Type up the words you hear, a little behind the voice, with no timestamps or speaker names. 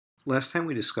Last time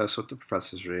we discussed what the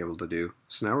professors are able to do,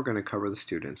 so now we're going to cover the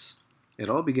students. It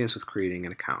all begins with creating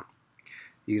an account.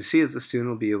 You can see that the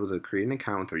student will be able to create an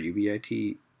account with their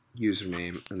UBIT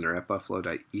username and their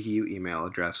atbuffalo.edu email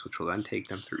address, which will then take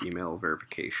them through email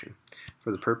verification.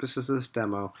 For the purposes of this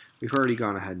demo, we've already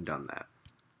gone ahead and done that.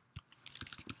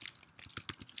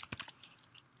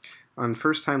 On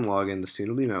first-time login, the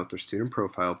student will be met with their student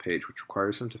profile page, which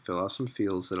requires them to fill out some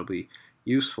fields that will be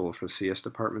useful for CS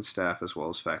department staff as well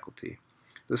as faculty.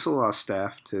 This allows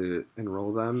staff to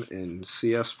enroll them in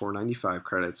CS 495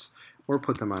 credits or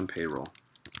put them on payroll.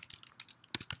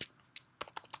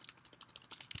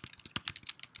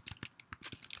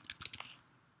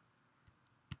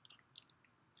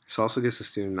 This also gives the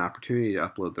student an opportunity to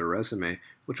upload their resume,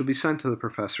 which will be sent to the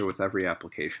professor with every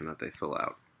application that they fill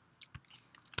out.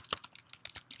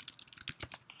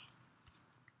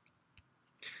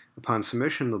 Upon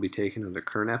submission, they'll be taken to the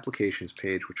current applications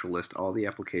page, which will list all the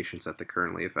applications that they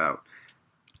currently have out.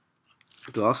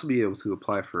 They'll also be able to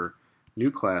apply for new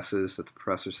classes that the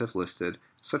professors have listed,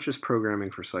 such as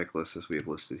programming for cyclists, as we have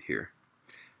listed here.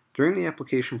 During the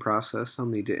application process, they'll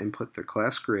need to input their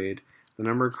class grade, the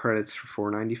number of credits for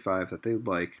 495 that they'd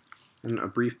like, and a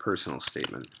brief personal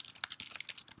statement.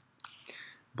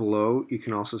 Below, you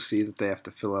can also see that they have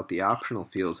to fill out the optional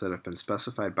fields that have been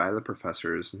specified by the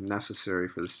professor as necessary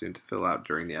for the student to fill out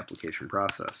during the application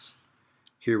process.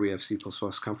 Here we have C++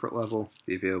 comfort level,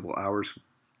 the available hours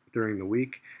during the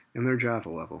week, and their Java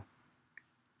level.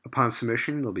 Upon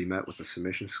submission, they'll be met with a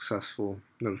submission successful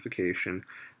notification,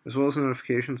 as well as a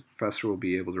notification the professor will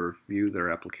be able to review their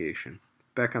application.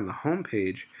 Back on the home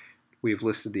page, we've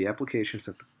listed the applications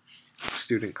that the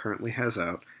student currently has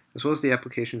out, as well as the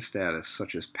application status,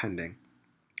 such as pending.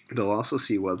 They'll also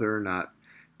see whether or not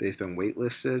they've been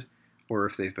waitlisted or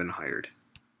if they've been hired.